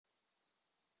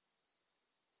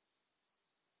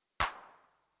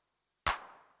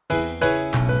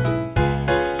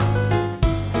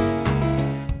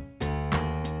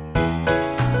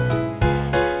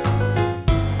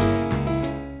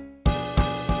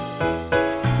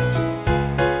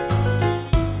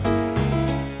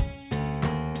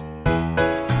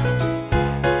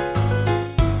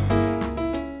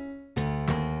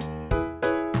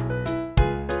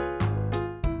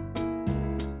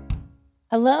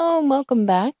Hello and welcome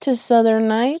back to Southern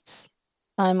Nights.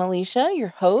 I'm Alicia, your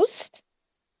host.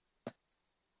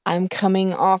 I'm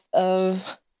coming off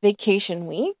of vacation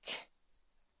week.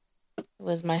 It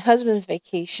was my husband's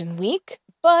vacation week,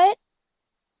 but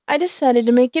I decided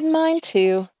to make it mine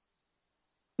too.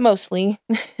 Mostly.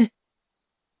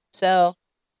 So,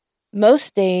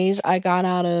 most days I got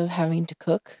out of having to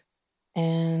cook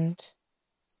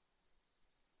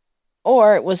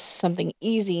or it was something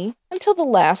easy until the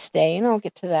last day, and I'll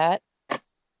get to that.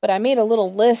 But I made a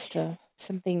little list of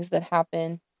some things that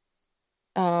happened.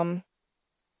 Hold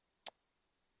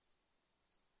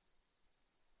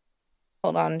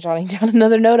on, I'm jotting down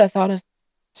another note I thought of.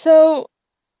 So,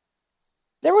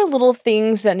 there were little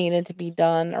things that needed to be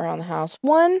done around the house.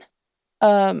 One,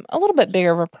 a little bit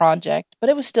bigger of a project, but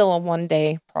it was still a 1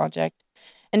 day project.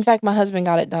 In fact, my husband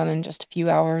got it done in just a few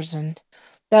hours, and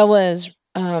that was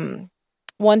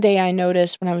one day I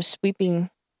noticed when I was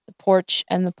sweeping the porch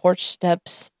and the porch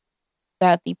steps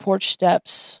that the porch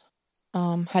steps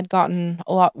had gotten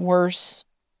a lot worse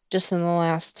just in the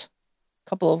last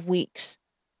couple of weeks.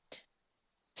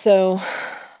 So,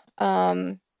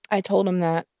 I told him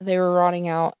that they were rotting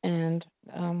out and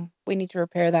we need to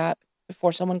repair that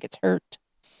before someone gets hurt.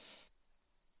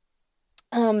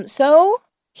 So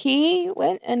he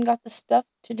went and got the stuff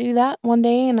to do that one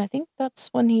day, and I think that's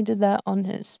when he did that on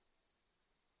his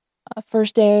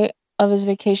first day of his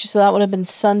vacation. So that would have been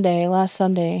last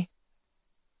Sunday.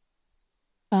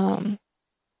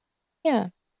 Yeah.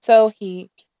 So he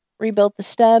rebuilt the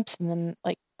steps, and then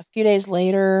like a few days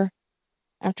later,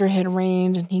 after it had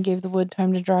rained and he gave the wood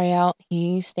time to dry out,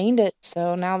 he stained it.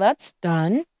 So now that's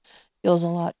done. Feels a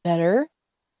lot better.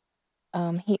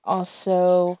 He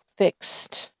also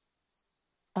fixed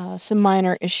some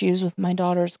minor issues with my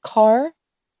daughter's car.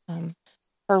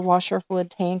 Her washer fluid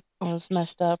tank was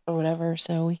messed up or whatever,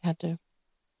 so we had to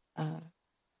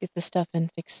get the stuff and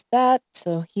fix that.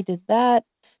 So he did that.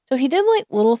 So he did like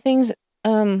little things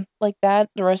like that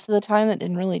the rest of the time that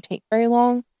didn't really take very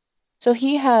long. So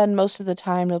he had most of the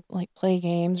time to like play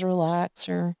games, relax,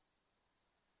 or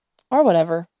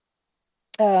whatever.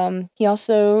 He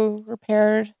also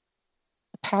repaired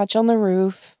a patch on the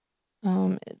roof.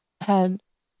 It had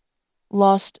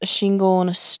lost a shingle in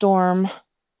a storm,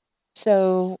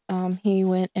 so he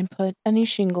went and put a new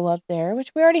shingle up there,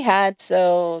 which we already had.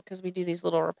 So because we do these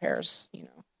little repairs,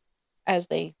 as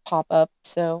they pop up,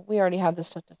 so we already had the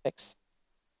stuff to fix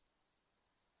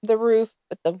the roof,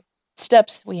 but the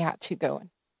steps we had to go and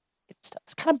get stuff.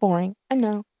 It's kind of boring, I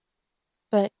know,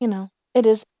 but it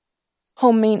is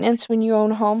home maintenance when you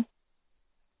own a home.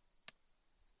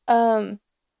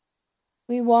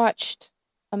 We watched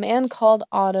A Man Called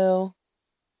Otto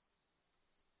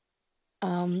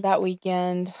that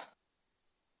weekend. I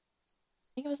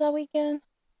think it was that weekend.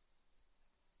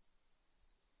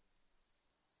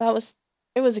 It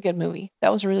was a good movie.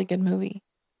 That was a really good movie.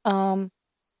 And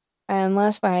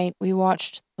last night we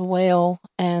watched The Whale,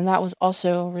 and that was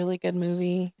also a really good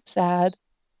movie. Sad.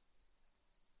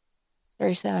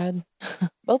 Very sad.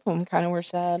 Both of them kind of were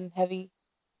sad and heavy.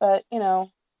 But,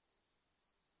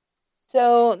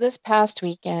 So this past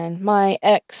weekend, my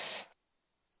ex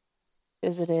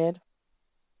visited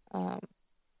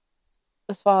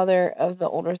the father of the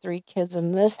older 3 kids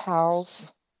in this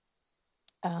house.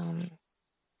 And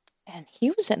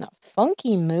he was in a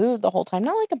funky mood the whole time.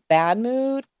 Not like a bad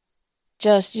mood.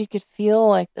 Just you could feel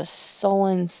like the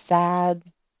sullen, sad.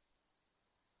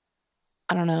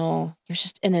 I don't know. He was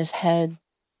just in his head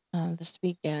this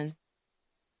weekend.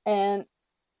 And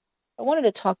I wanted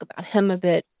to talk about him a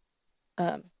bit.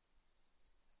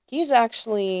 He's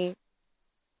actually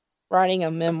writing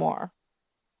a memoir.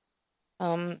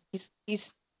 He's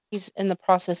in the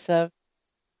process of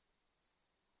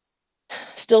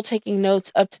still taking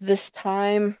notes up to this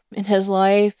time in his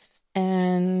life,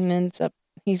 and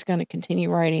he's going to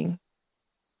continue writing,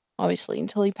 obviously,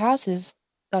 until he passes.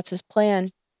 That's his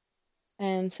plan.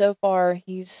 And so far,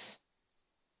 he's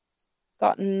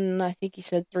gotten, I think he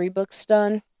said 3 books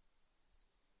done.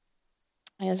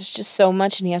 And it's just so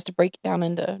much, and he has to break it down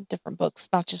into different books,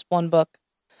 not just one book.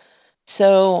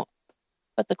 So,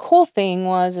 but the cool thing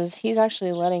is he's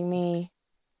actually letting me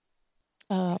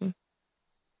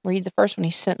read the first one.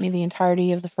 He sent me the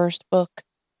entirety of the first book,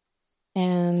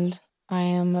 and I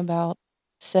am about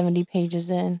 70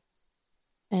 pages in.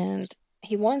 And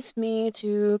he wants me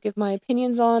to give my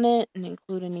opinions on it and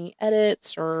include any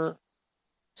edits or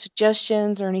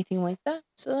suggestions or anything like that.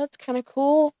 So that's kind of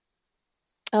cool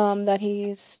that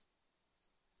he's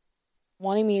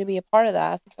wanting me to be a part of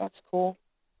that. I think that's cool.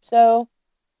 So,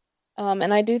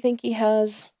 and I do think he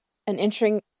has an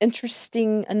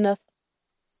interesting enough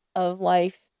of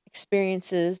life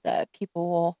experiences that people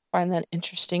will find that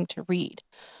interesting to read.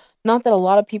 Not that a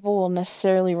lot of people will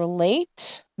necessarily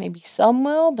relate, maybe some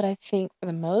will, but I think for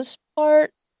the most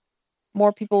part,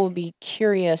 more people will be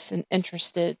curious and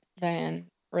interested than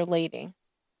relating.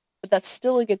 But that's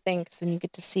still a good thing because then you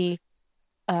get to see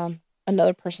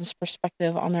another person's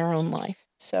perspective on their own life.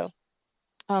 So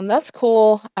that's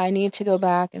cool. I need to go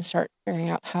back and start figuring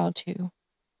out how to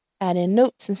add in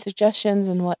notes and suggestions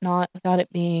and whatnot without it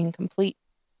being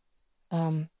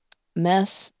um,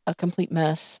 a complete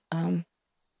mess.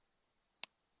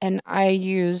 And I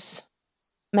use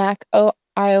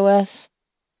iOS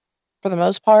for the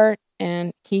most part,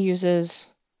 and he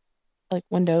uses like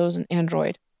Windows and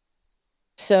Android.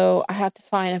 So I have to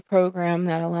find a program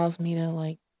that allows me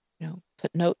to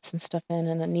put notes and stuff in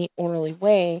a neat, orderly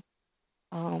way.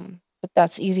 But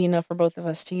that's easy enough for both of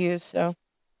us to use. So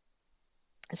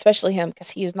especially him,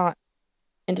 because he is not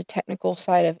into technical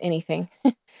side of anything.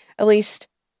 At least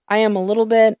I am a little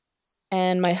bit,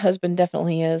 and my husband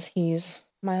definitely is.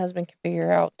 My husband can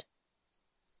figure out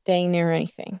dang near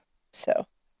anything. So,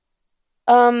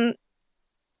 um,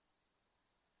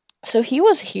 so he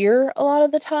was here a lot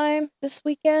of the time this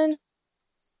weekend,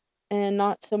 and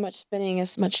not so much spending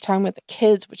as much time with the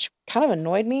kids, which kind of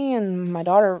annoyed me. And my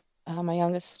daughter,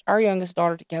 our youngest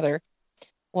daughter together,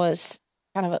 was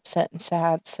kind of upset and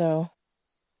sad. So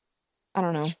I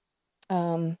don't know.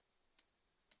 Um,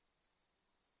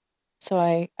 so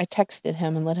I texted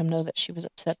him and let him know that she was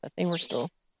upset that they were still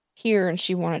here and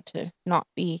she wanted to not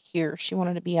be here. She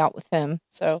wanted to be out with him.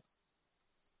 So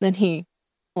then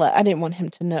I didn't want him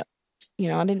to know,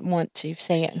 I didn't want to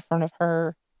say it in front of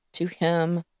her to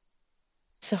him.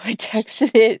 So I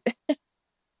texted it.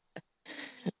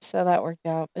 So that worked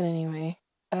out. But anyway,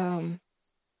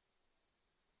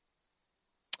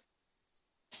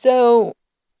 so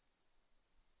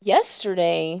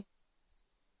yesterday,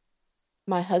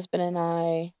 my husband and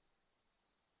I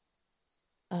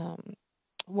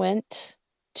went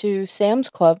to Sam's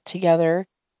Club together.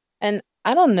 And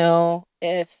I don't know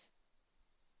if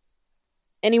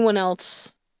anyone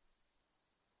else,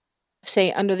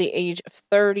 say under the age of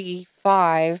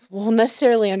 35, will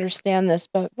necessarily understand this,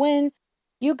 but when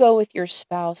you go with your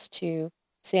spouse to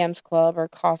Sam's Club or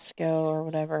Costco or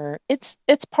whatever, it's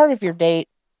part of your date,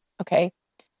 okay?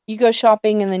 You go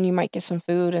shopping and then you might get some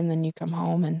food and then you come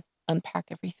home and unpack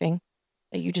everything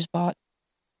that you just bought,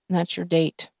 and that's your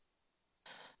date.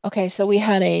 Okay, so we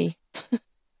had a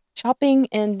shopping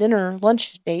and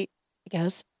lunch date, I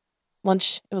guess.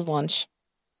 It was lunch.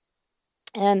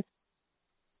 And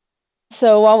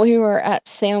so while we were at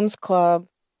Sam's Club,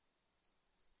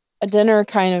 a dinner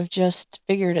kind of just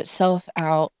figured itself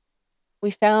out.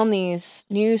 We found these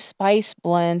new spice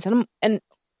blends, and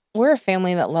we're a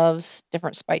family that loves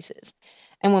different spices.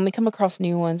 And when we come across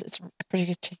new ones, it's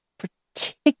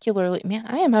particularly, man,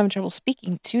 I am having trouble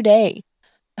speaking today.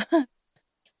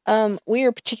 We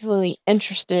are particularly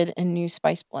interested in new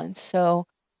spice blends. So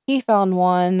he found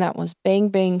one that was Bang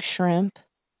Bang Shrimp.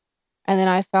 And then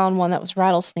I found one that was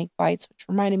Rattlesnake Bites, which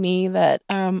reminded me that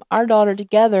our daughter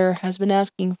together has been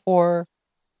asking for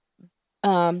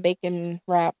bacon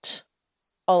wrapped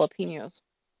jalapenos.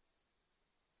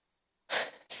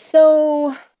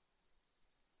 So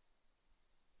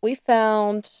we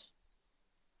found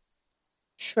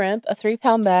shrimp, a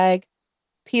 3-pound bag,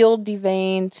 peeled,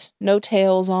 deveined, no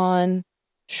tails on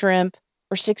shrimp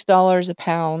for $6 a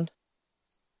pound.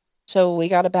 So we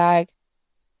got a bag.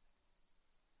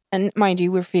 And mind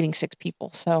you, we're feeding 6 people.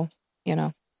 So,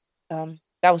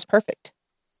 that was perfect.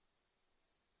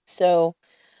 So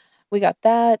we got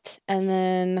that. And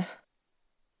then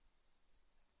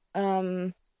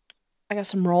I got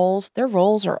some rolls. Their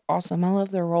rolls are awesome. I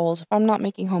love their rolls. If I'm not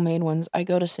making homemade ones, I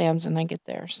go to Sam's and I get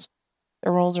theirs.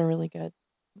 Their rolls are really good.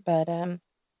 But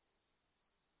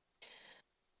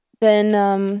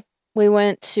then we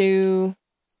went to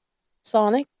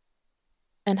Sonic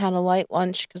and had a light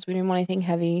lunch because we didn't want anything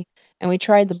heavy. And we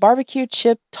tried the barbecue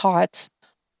chip tots.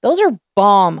 Those are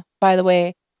bomb, by the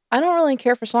way. I don't really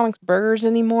care for Sonic's burgers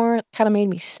anymore. It kind of made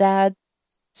me sad.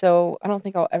 So I don't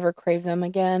think I'll ever crave them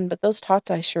again. But those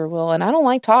tots I sure will. And I don't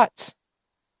like tots.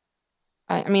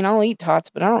 I mean, I'll eat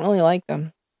tots, but I don't really like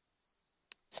them.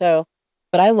 So,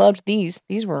 but I loved these.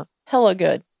 These were hella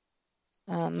good.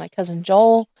 My cousin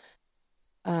Joel.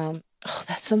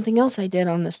 That's something else I did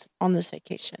on this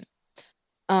vacation.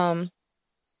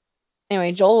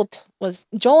 Anyway, Joel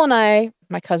and I,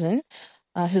 my cousin,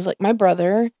 who's like my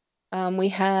brother. We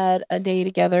had a day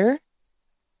together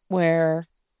where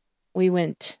we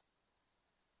went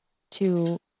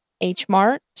to H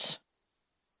Mart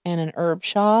and an herb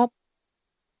shop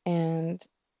and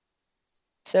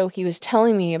So he was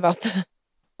telling me about the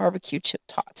barbecue chip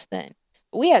tots then.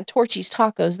 We had Torchy's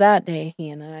tacos that day, he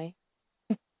and I.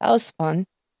 That was fun.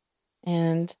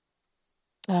 And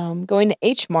going to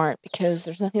H Mart because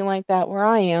there's nothing like that where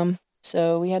I am.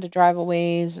 So we had to drive a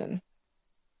ways and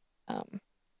um,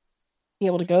 be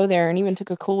able to go there, and even took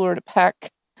a cooler to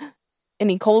pack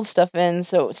any cold stuff in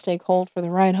so it would stay cold for the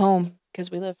ride home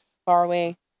because we live far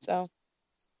away. So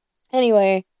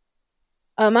anyway,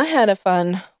 I had a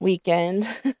fun weekend,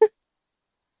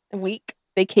 week,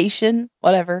 vacation,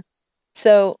 whatever.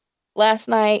 So last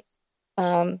night,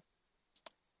 um,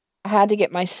 I had to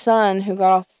get my son, who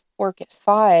got off work at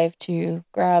 5, to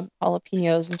grab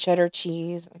jalapenos and cheddar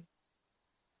cheese,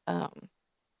 um,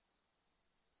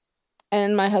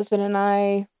 and my husband and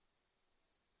I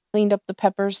cleaned up the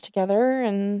peppers together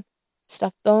and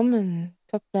stuffed them and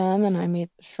cooked them, and I made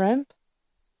the shrimp.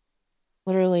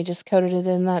 Literally just coated it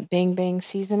in that bang bang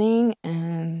seasoning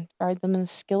and fried them in the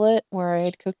skillet where I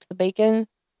had cooked the bacon.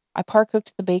 I par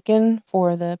cooked the bacon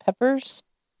for the peppers.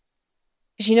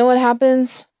 Because you know what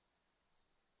happens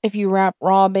if you wrap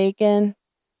raw bacon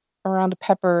around a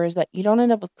pepper is that you don't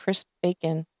end up with crisp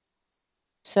bacon.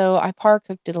 So I par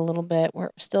cooked it a little bit where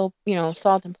it was still,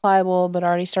 soft and pliable, but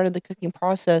already started the cooking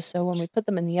process. So when we put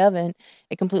them in the oven,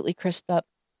 it completely crisped up.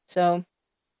 So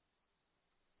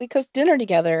we cooked dinner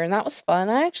together, and that was fun.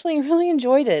 I actually really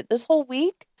enjoyed it. This whole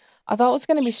week, I thought it was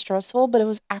going to be stressful, but it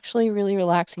was actually really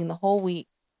relaxing the whole week.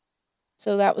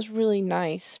 So that was really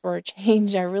nice for a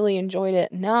change. I really enjoyed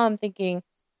it. Now I'm thinking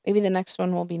maybe the next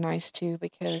one will be nice too,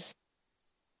 because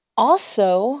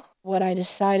also what I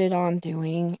decided on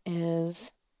doing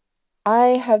is I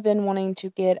have been wanting to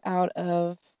get out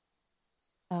of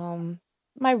um,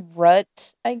 my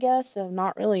rut, I guess, of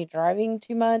not really driving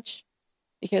too much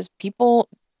because people,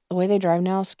 the way they drive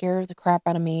now, scare the crap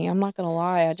out of me. I'm not gonna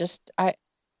lie. I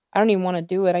don't even want to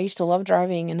do it. I used to love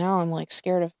driving, and now I'm like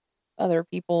scared of other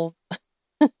people.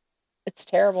 It's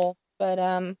terrible. But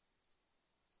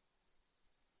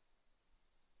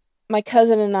my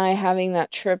cousin and I having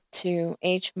that trip to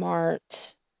H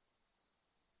Mart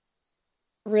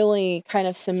really kind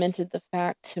of cemented the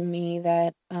fact to me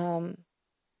that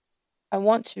I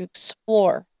want to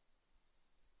explore.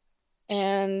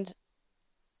 And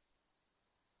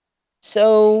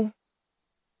so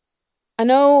I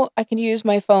know I can use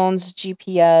my phone's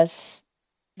GPS,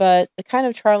 but the kind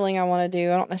of traveling I want to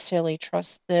do, I don't necessarily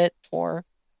trust it for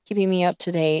keeping me up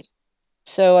to date.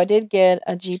 So I did get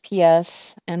a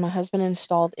GPS, and my husband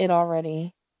installed it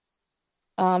already.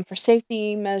 For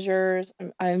safety measures,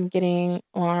 I'm getting,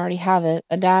 well, I already have it,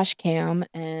 a dash cam.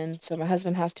 And so my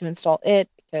husband has to install it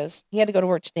because he had to go to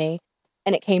work today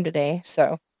and it came today.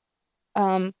 So,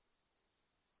 um,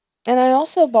 and I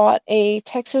also bought a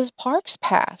Texas Parks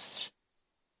Pass.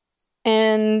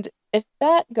 And if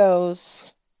that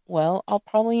goes well, I'll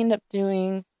probably end up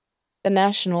doing the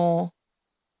National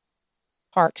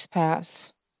Parks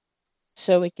Pass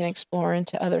so we can explore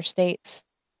into other states.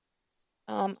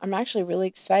 I'm actually really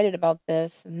excited about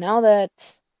this. And now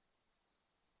that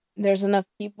there's enough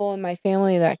people in my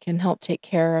family that can help take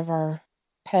care of our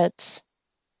pets,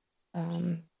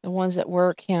 the ones that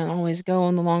work can't always go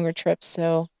on the longer trips.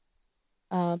 So,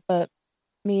 but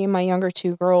me and my younger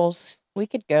two girls, we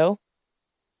could go.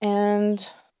 And,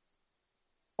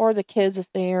 or the kids if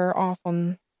they're off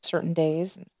on certain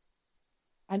days.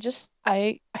 I just,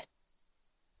 I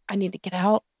need to get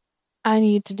out. I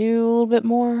need to do a little bit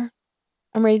more.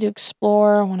 I'm ready to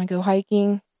explore. I want to go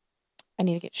hiking. I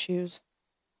need to get shoes.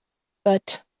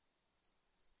 But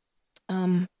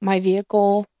my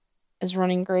vehicle is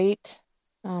running great.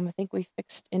 I think we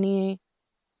fixed any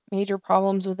major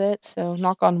problems with it, so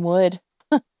knock on wood.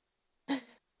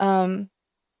 Um,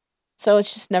 so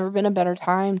it's just never been a better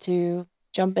time to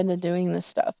jump into doing this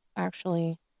stuff.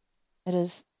 Actually, it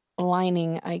is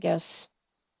aligning, I guess.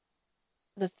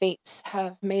 The fates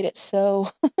have made it so.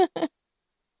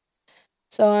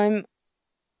 So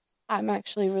I'm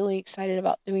actually really excited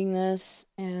about doing this,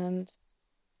 and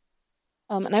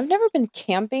I've never been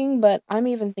camping, but I'm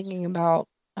even thinking about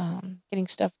getting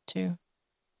stuff to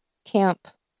camp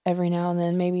every now and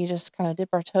then. Maybe just kind of dip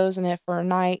our toes in it for a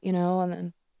night, and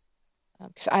then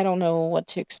because I don't know what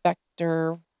to expect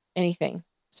or anything.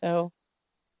 So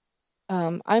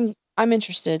I'm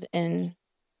interested in,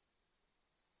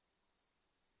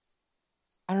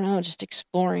 I don't know, just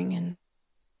exploring and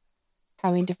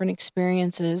having different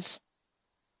experiences.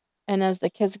 And as the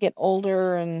kids get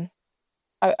older, and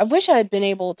I wish I had been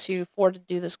able to afford to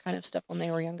do this kind of stuff when they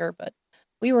were younger, but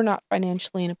we were not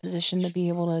financially in a position to be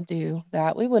able to do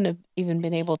that. We wouldn't have even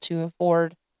been able to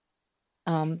afford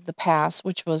the pass,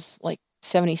 which was like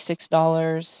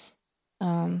 $76.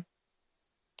 Um,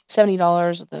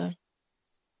 $70 with the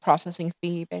processing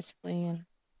fee, basically.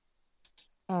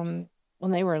 And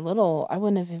when they were little, I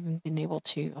wouldn't have even been able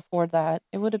to afford that.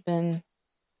 It would have been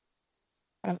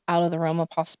kind of out of the realm of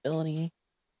possibility.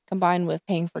 Combined with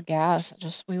paying for gas,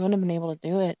 we wouldn't have been able to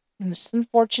do it. And it's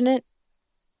unfortunate,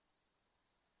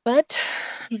 but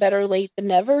better late than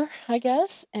never, I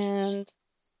guess. And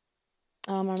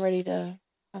I'm ready to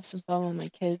have some fun with my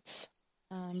kids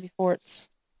before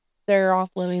they're off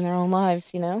living their own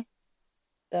lives,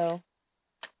 So,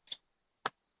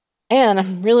 and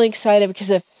I'm really excited because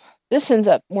if this ends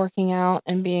up working out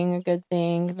and being a good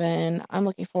thing, then I'm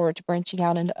looking forward to branching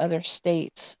out into other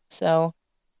states. So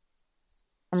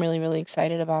I'm really, really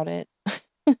excited about it.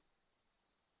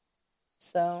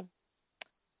 So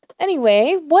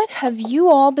anyway, what have you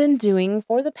all been doing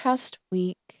for the past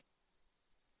week?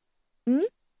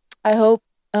 I hope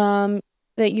that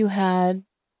you had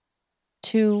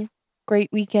 2 great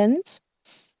weekends.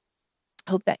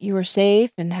 Hope that you were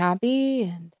safe and happy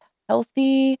and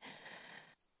healthy.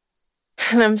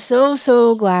 And I'm so,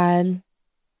 so glad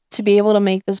to be able to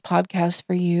make this podcast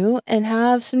for you and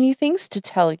have some new things to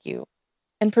tell you.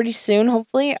 And pretty soon,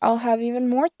 hopefully, I'll have even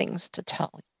more things to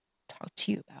talk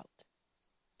to you about.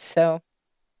 So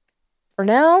for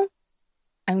now,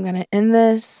 I'm going to end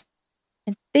this.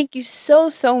 And thank you so,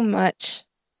 so much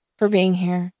for being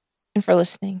here and for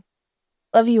listening.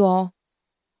 Love you all.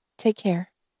 Take care.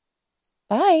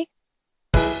 Bye.